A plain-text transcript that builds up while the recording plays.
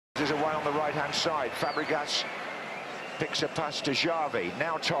meters away on the right-hand side. Fabregas picks a pass to Xavi.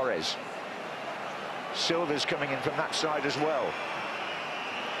 Now Torres. Silva's coming in from that side as well.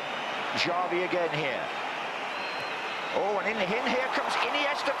 Xavi again here. Oh, and in here comes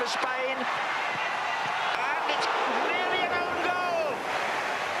Iniesta for Spain. And it's really an own goal.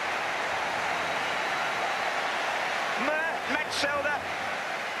 Metzelder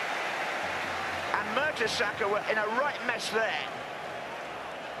and Mertesacker were in a right mess there.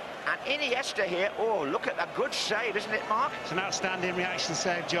 And Iniesta here, oh, look at that good save, isn't it, Mark? It's an outstanding reaction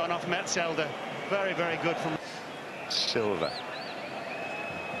save, John, off Metzelder. Very, very good from Silva.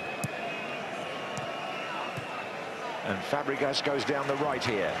 And Fabregas goes down the right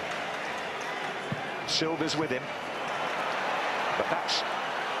here. Silva's with him. But that's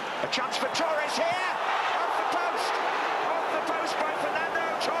a chance for Torres here. Off the post. Off the post by Fernando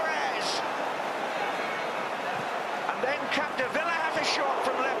Torres. And then Capdevila has a shot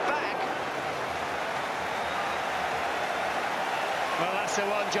from left back. Well, that's the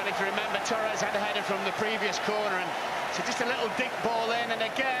one, John. If you remember, Torres had a header from the previous corner, and so just a little dig ball in, and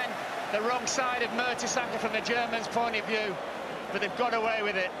again, the wrong side of Mertesacker from the Germans' point of view, but they've got away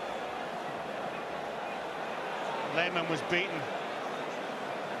with it. Lehmann was beaten.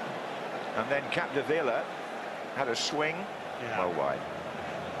 And then Capdevila had a swing, well wide.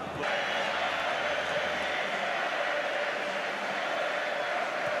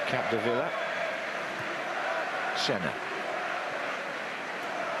 Capdevila. Senna.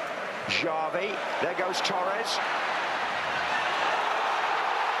 Xavi. There goes Torres.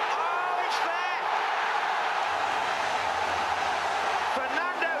 Oh, it's there!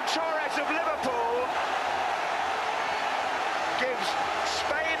 Fernando Torres of Liverpool gives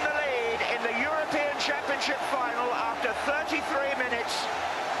Spain the lead in the European Championship final after 33 minutes.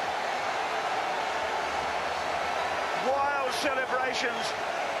 Wild celebrations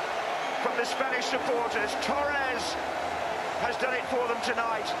from the Spanish supporters. Torres has done it for them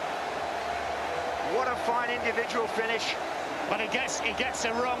tonight. What a fine individual finish. But he gets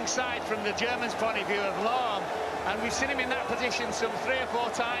the wrong side from the Germans' point of view of Lahm, and we've seen him in that position some 3 or 4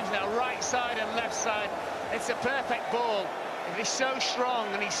 times now, right side and left side. It's a perfect ball. He's so strong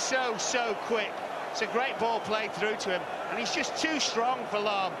and he's so quick. It's a great ball played through to him, and he's just too strong for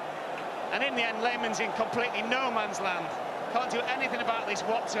Lahm. And in the end, Lehmann's in completely no man's land. Can't do anything about this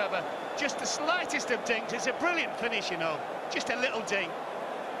whatsoever. Just the slightest of dinks. It's a brilliant finish, you know. Just a little dink.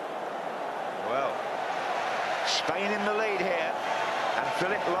 Well, Spain in the lead here. And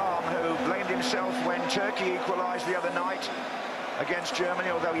Philipp Lahm, who blamed himself when Turkey equalised the other night against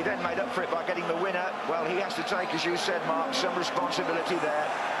Germany, although he then made up for it by getting the winner. Well, he has to take, as you said, Mark, some responsibility there.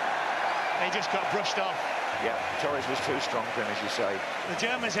 They just got brushed off. Yeah, Torres was too strong for him, as you say. The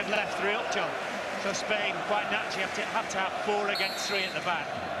Germans have left 3 up, John. So Spain quite naturally have to have 4 against 3 at the back.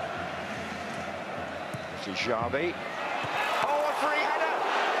 This is Xavi. Oh, a free header!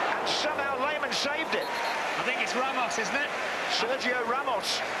 And somehow Lehmann saved it. I think it's Ramos, isn't it? Sergio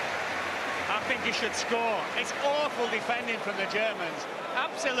Ramos. I think he should score. It's awful defending from the Germans.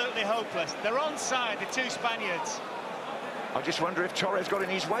 Absolutely hopeless. They're onside, the 2 Spaniards. I just wonder if Torres got in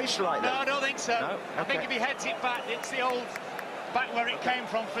his way slightly. No, I don't think so. No? Okay. I think if he heads it back, it's the old back where it came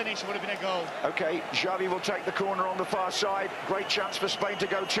from finish, would have been a goal. OK, Xavi will take the corner on the far side. Great chance for Spain to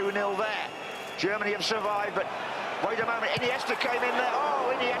go 2-0 there. Germany have survived, but wait a moment, Iniesta came in there.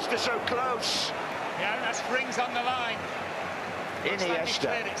 Oh, Iniesta so close. Yeah, and that's Frings on the line.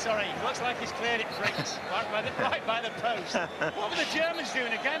 Iniesta. Looks like he's cleared it, Frings, right by the post. What were the Germans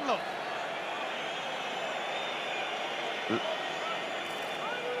doing again, look?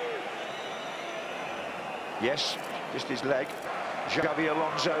 Yes, just his leg. Xavi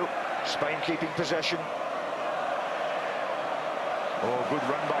Alonso, Spain keeping possession. Oh, good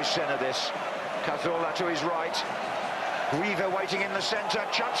run by Senna this. Cazorla to his right. Guiva waiting in the centre.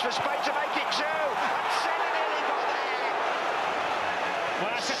 Chance for Spain to make it 2. And Senna nearly got there.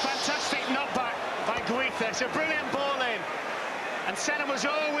 Well, that's a fantastic knockback by Guiva. It's a brilliant ball in. And Senna was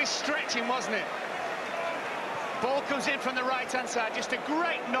always stretching, wasn't it? Ball comes in from the right-hand side. Just a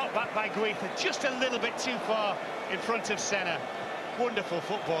great knockback by Guiva. Just a little bit too far in front of Senna. Wonderful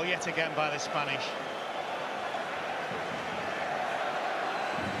football yet again by the Spanish.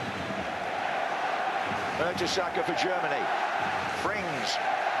 Mertesacker for Germany. Frings.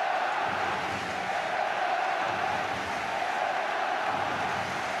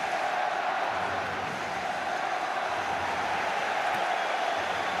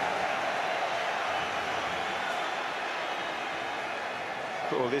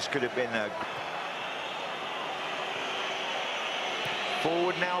 Oh, this could have been a...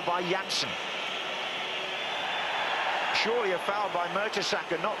 Forward now by Janssen. surely a foul by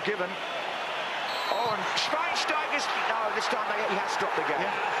Mertesacker, not given. Oh, and Schweinsteiger's... No, this time he has stopped the game.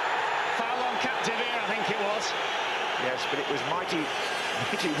 Yeah. Foul on Capdeville, I think it was. Yes, but it was mighty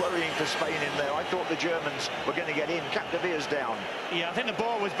worrying for Spain in there. I thought the Germans were going to get in. Capdeville's down. Yeah, I think the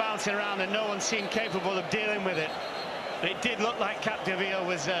ball was bouncing around and no one seemed capable of dealing with it. But it did look like Capdeville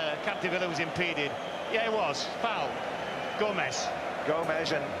was impeded. Yeah, it was. Foul. Gomez.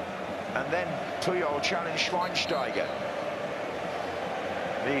 Gomez and then Puyol challenged Schweinsteiger.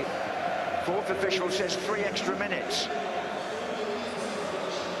 The fourth official says 3 extra minutes.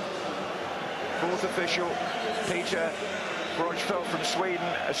 Fourth official, Peter Brojfeld from Sweden,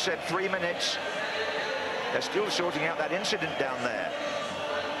 has said 3 minutes. They're still sorting out that incident down there.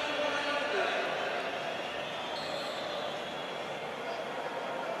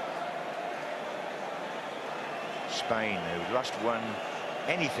 Spain, who last won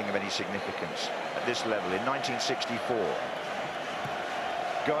anything of any significance at this level in 1964.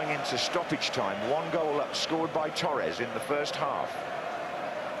 Going into stoppage time, 1 goal up, scored by Torres in the first half.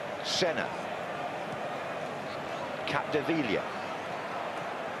 Senna. Capdeville.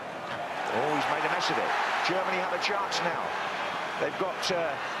 Oh, he's made a mess of it. Germany have a chance now. They've got,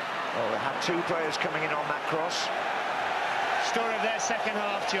 they had 2 players coming in on that cross. Story of their second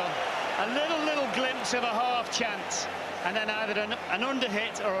half, John. A little glimpse of a half chance, and then either an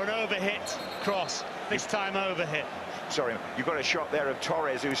under-hit or an over-hit cross. This time over-hit. Sorry, you've got a shot there of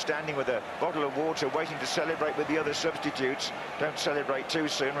Torres, who's standing with a bottle of water waiting to celebrate with the other substitutes. Don't celebrate too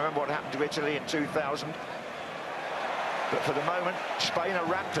soon. Remember what happened to Italy in 2000. But for the moment, Spain are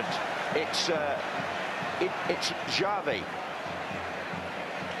rampant. It's Xavi.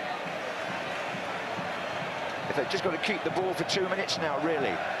 If they've just got to keep the ball for 2 minutes now,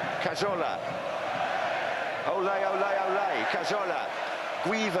 really. Cazorla. Ole, ole, ole. Cazorla.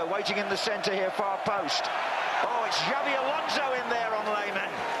 Guiva waiting in the centre here, far post. Oh, it's Xavi Alonso in there on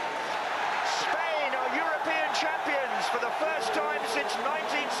Lehmann. Spain are European champions for the first time since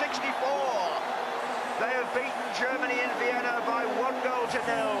 1964. They have beaten Germany in Vienna by 1-0.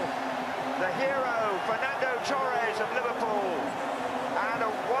 The hero, Fernando Torres of Liverpool. And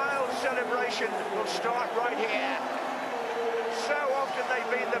a wild celebration will start right here. So often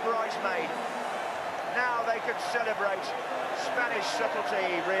they've been the bridesmaid. Now they can celebrate. Spanish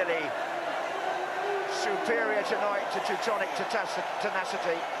subtlety, really. Superior tonight to Teutonic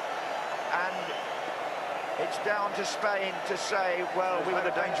tenacity. And it's down to Spain to say, well, we were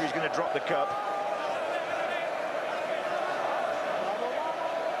the danger he's going to drop the cup.